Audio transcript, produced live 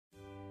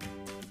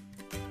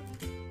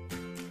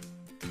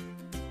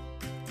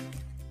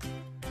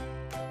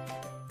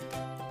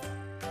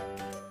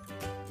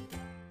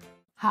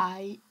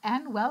Hi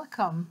and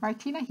welcome,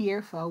 Martina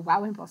here for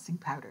WOW Embossing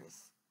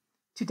Powders.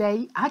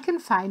 Today I can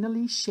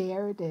finally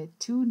share the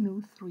two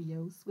new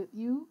trios with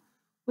you,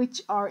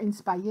 which are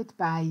inspired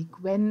by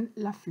Gwen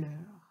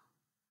Lafleur.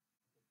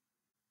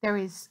 There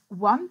is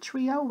one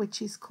trio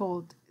which is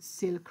called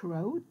Silk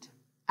Road,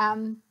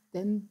 and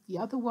then the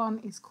other one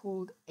is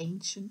called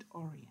Ancient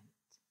Orient.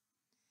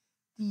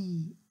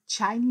 The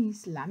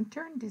Chinese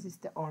Lantern, this is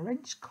the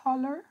orange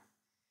color.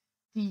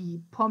 The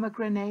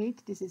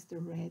pomegranate, this is the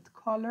red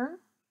color.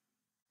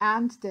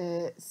 And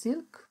the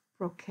silk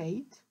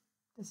brocade,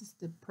 this is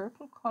the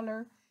purple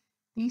color.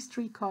 These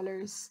three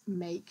colors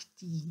make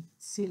the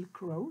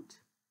Silk Road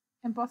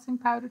embossing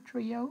powder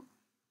trio.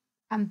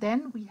 And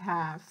then we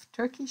have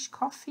Turkish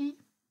Coffee,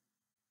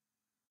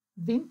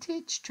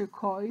 Vintage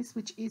Turquoise,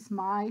 which is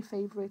my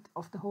favorite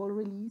of the whole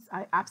release.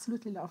 I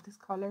absolutely love this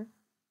color.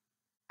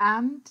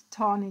 And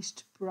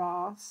Tarnished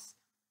Brass.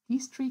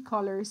 These three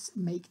colors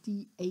make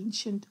the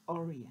Ancient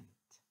Orient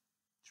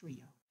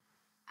trio.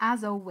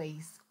 As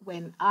always,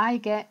 when I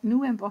get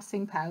new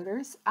embossing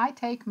powders, I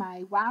take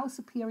my WOW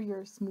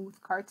Superior Smooth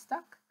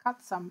cardstock,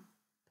 cut some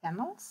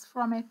panels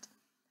from it,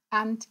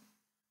 and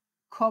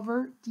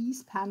cover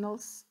these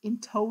panels in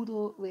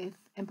total with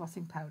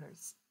embossing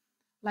powders.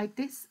 Like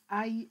this,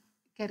 I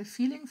get a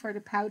feeling for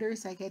the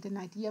powders, I get an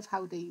idea of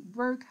how they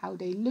work, how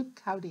they look,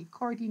 how they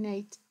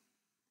coordinate,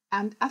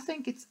 and I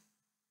think it's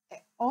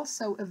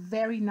also a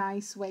very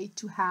nice way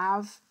to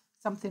have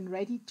something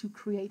ready to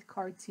create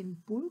cards in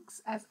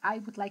bulks, as I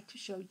would like to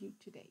show you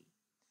today.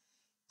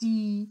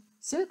 The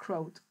Silk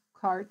Road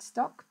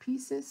cardstock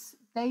pieces,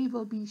 they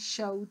will be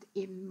showed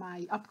in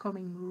my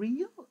upcoming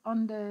reel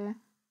on the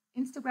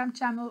Instagram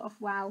channel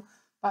of WOW,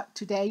 but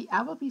today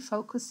I will be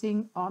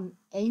focusing on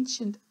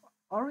Ancient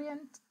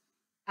Orient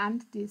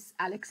and this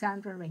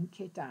Alexandra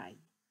Renke die.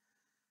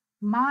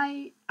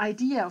 My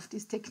idea of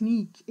this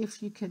technique,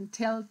 if you can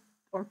tell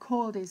or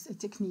call this a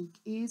technique,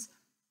 is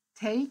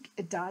take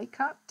a die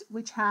cut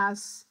which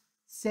has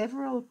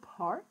several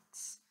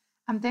parts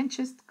and then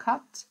just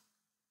cut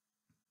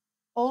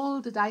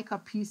all the die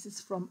cut pieces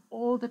from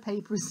all the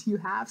papers you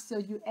have, so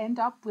you end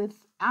up with,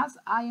 as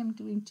I am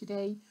doing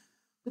today,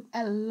 with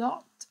a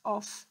lot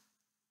of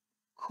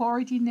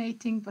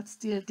coordinating but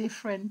still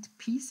different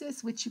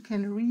pieces which you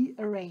can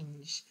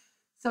rearrange.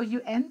 So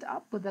you end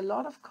up with a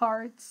lot of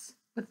cards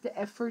with the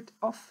effort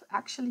of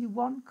actually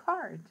one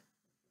card.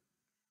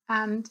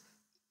 And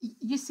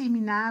you see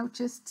me now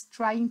just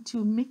trying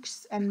to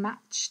mix and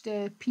match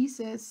the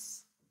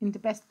pieces in the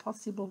best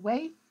possible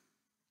way.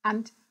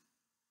 And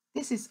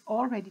this is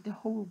already the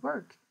whole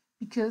work,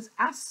 because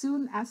as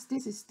soon as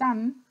this is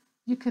done,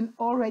 you can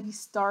already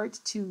start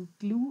to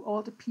glue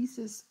all the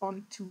pieces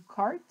onto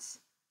cards.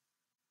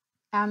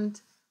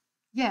 And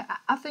yeah,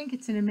 I think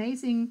it's an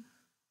amazing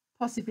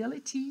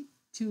possibility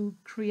to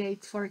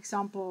create, for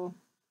example,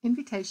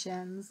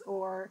 invitations,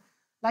 or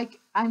like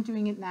I'm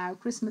doing it now,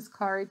 Christmas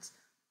cards.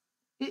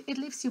 It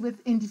leaves you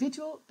with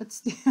individual but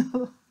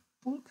still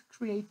bulk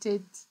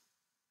created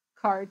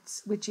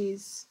cards, which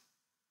is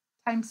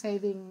time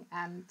saving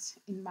and,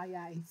 in my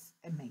eyes,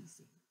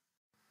 amazing.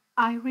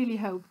 I really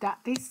hope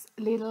that this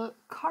little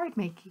card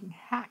making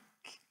hack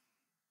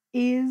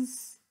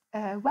is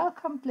a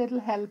welcomed little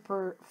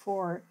helper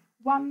for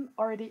one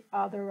or the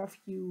other of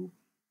you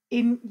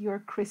in your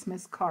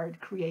Christmas card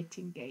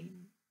creating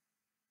game.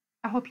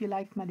 I hope you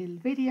liked my little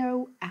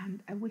video,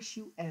 and I wish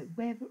you a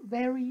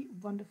very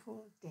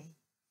wonderful day.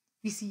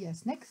 We see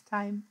us next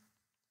time.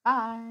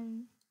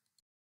 Bye.